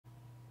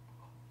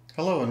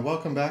Hello and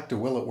welcome back to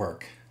Will It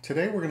Work.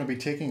 Today we're going to be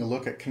taking a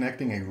look at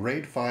connecting a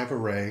RAID 5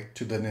 array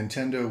to the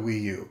Nintendo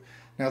Wii U.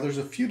 Now there's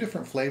a few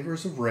different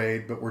flavors of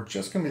RAID, but we're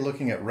just going to be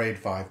looking at RAID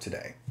 5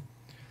 today.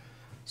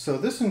 So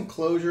this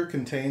enclosure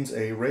contains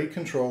a RAID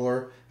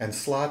controller and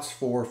slots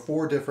for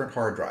 4 different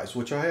hard drives,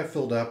 which I have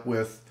filled up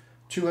with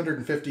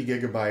 250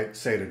 gigabyte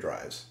SATA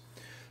drives.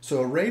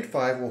 So a RAID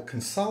 5 will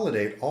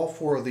consolidate all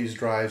 4 of these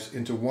drives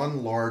into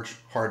one large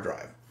hard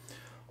drive.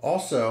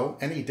 Also,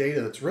 any data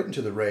that's written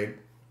to the RAID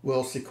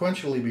will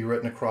sequentially be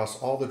written across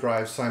all the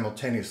drives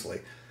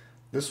simultaneously.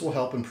 This will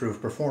help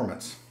improve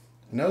performance.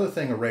 Another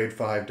thing a RAID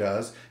 5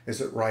 does is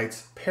it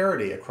writes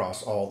parity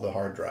across all the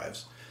hard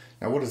drives.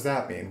 Now what does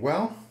that mean?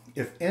 Well,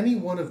 if any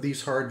one of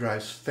these hard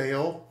drives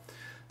fail,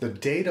 the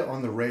data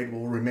on the RAID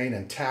will remain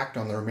intact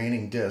on the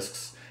remaining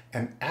disks,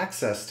 and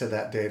access to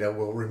that data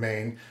will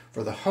remain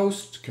for the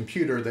host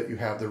computer that you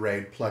have the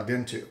RAID plugged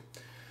into.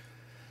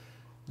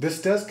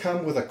 This does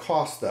come with a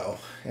cost though,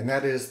 and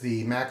that is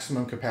the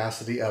maximum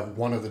capacity of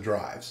one of the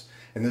drives,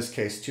 in this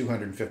case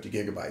 250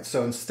 gigabytes.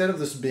 So instead of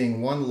this being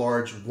one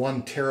large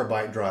 1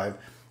 terabyte drive,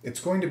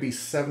 it's going to be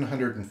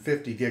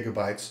 750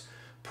 gigabytes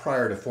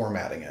prior to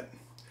formatting it.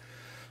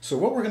 So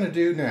what we're going to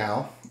do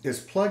now is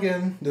plug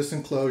in this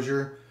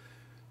enclosure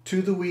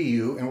to the Wii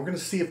U, and we're going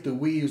to see if the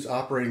Wii U's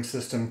operating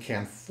system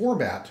can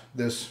format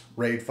this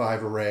RAID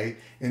 5 array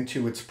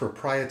into its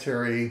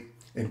proprietary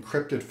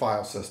encrypted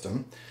file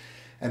system.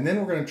 And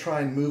then we're going to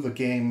try and move a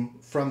game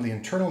from the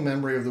internal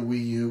memory of the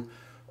Wii U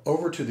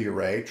over to the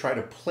array, try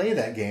to play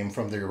that game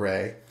from the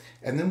array,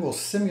 and then we'll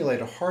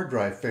simulate a hard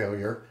drive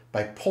failure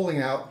by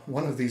pulling out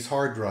one of these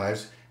hard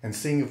drives and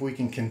seeing if we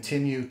can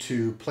continue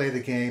to play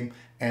the game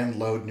and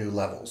load new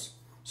levels.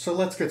 So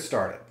let's get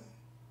started.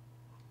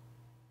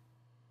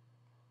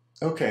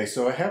 Okay,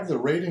 so I have the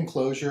RAID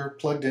enclosure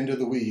plugged into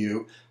the Wii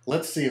U.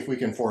 Let's see if we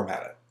can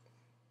format it.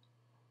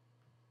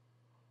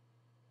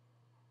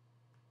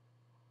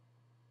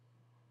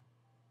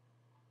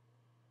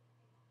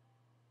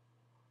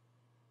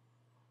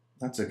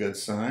 That's a good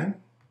sign.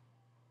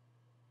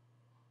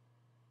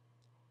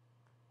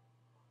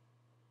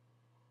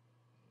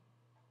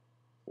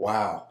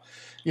 Wow.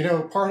 You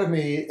know, part of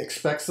me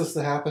expects this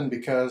to happen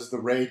because the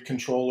RAID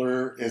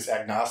controller is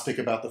agnostic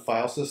about the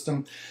file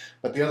system,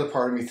 but the other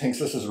part of me thinks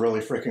this is really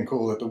freaking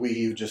cool that the Wii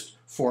U just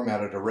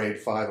formatted a RAID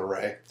 5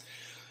 array.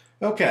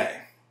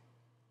 Okay.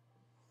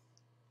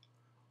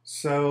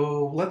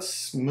 So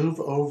let's move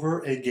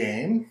over a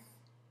game,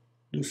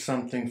 do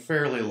something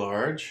fairly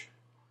large.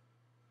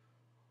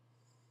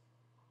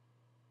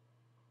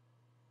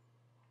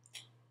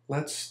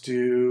 Let's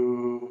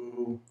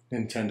do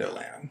Nintendo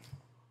Land.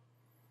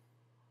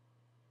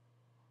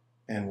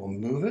 And we'll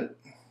move it.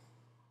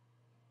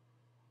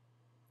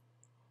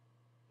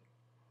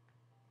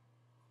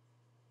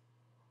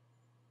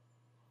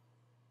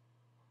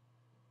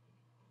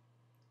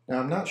 Now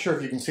I'm not sure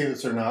if you can see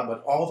this or not,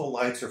 but all the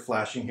lights are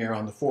flashing here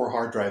on the 4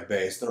 hard drive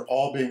bays. They're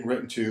all being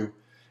written to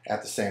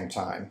at the same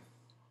time.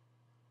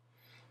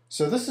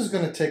 So this is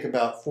going to take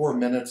about 4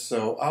 minutes,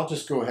 so I'll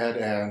just go ahead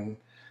and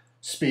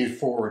speed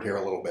forward here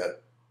a little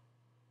bit.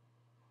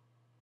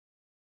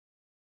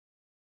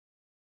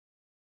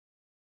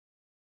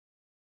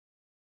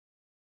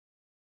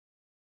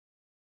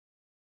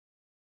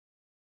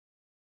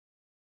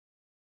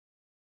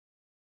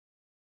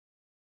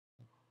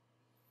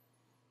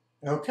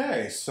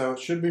 Okay, so it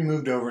should be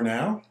moved over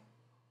now.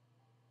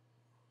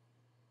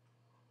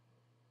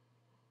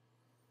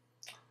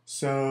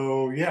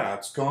 So yeah,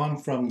 it's gone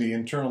from the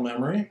internal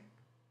memory.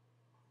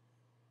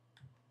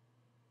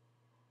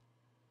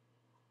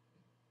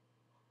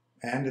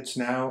 And it's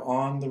now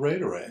on the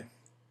RAID array.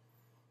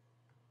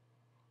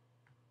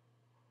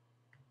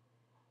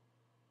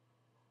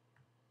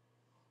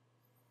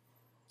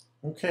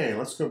 Okay,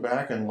 let's go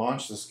back and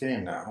launch this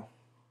game now.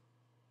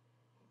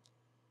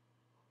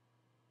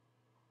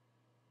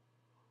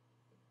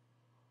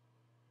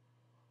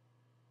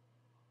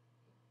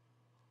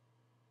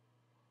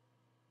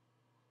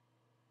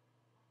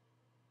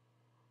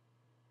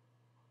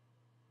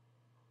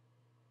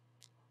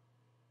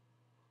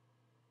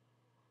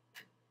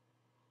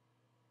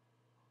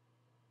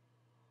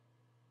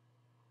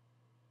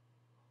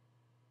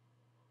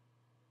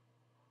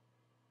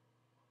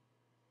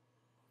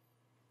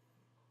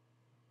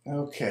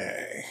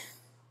 Okay.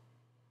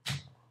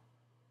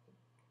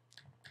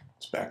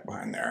 It's back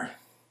behind there.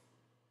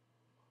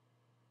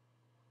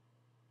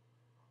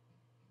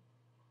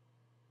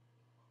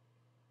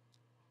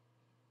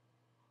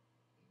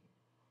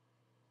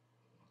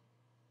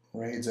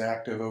 RAID's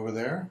active over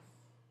there.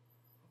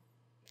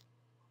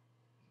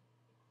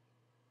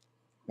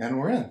 And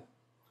we're in.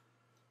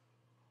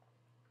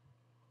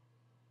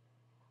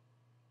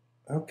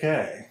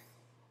 Okay,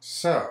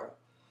 so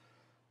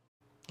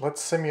let's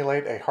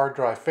simulate a hard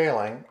drive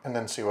failing and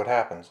then see what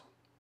happens.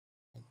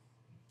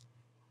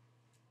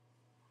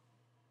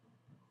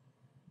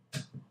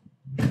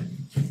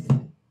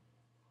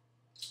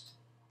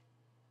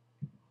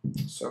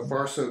 So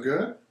far so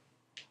good.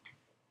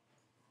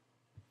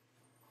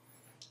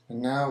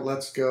 And now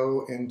let's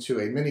go into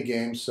a mini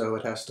game, so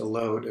it has to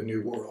load a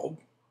new world.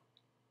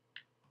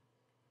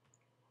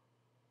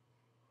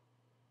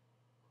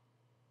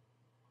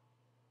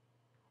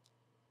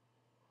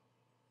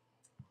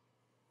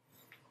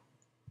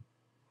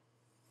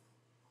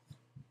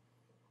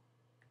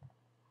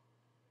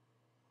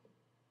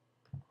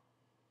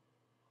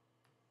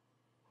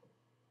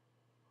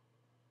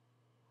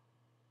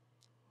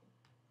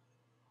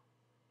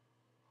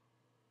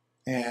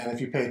 And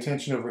if you pay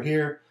attention over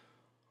here,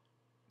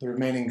 the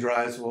remaining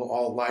drives will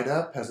all light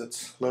up as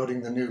it's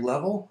loading the new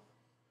level.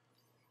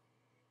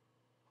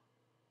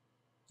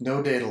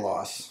 No data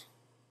loss.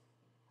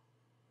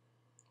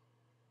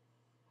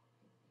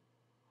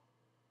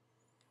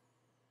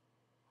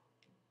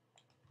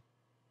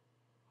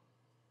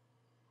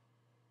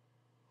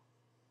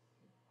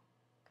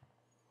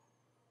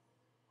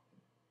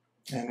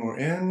 And we're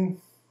in.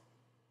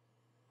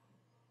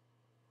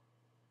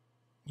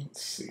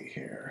 Let's see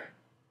here.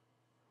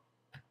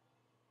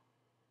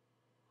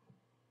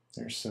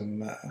 There's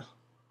some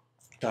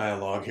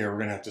dialogue here we're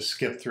going to have to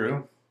skip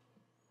through.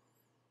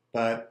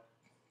 But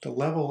the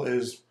level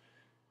is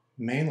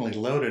mainly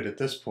loaded at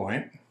this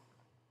point.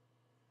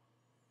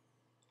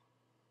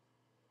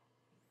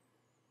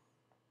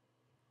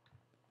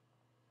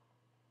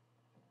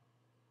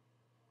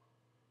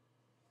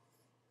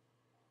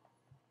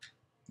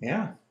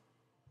 Yeah.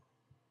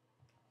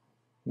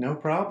 No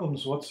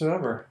problems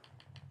whatsoever.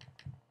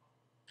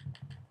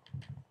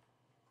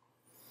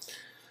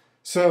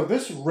 So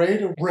this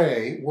RAID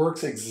array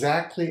works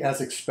exactly as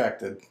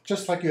expected,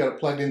 just like you had it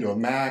plugged into a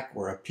Mac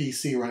or a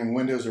PC running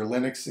Windows or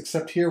Linux,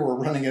 except here we're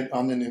running it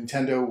on the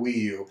Nintendo Wii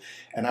U,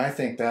 and I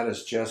think that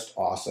is just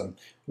awesome.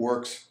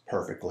 Works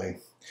perfectly.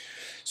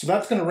 So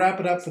that's going to wrap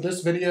it up for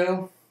this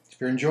video.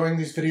 If you're enjoying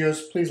these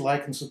videos, please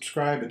like and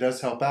subscribe. It does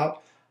help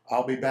out.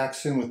 I'll be back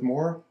soon with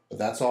more, but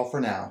that's all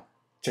for now.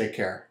 Take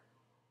care.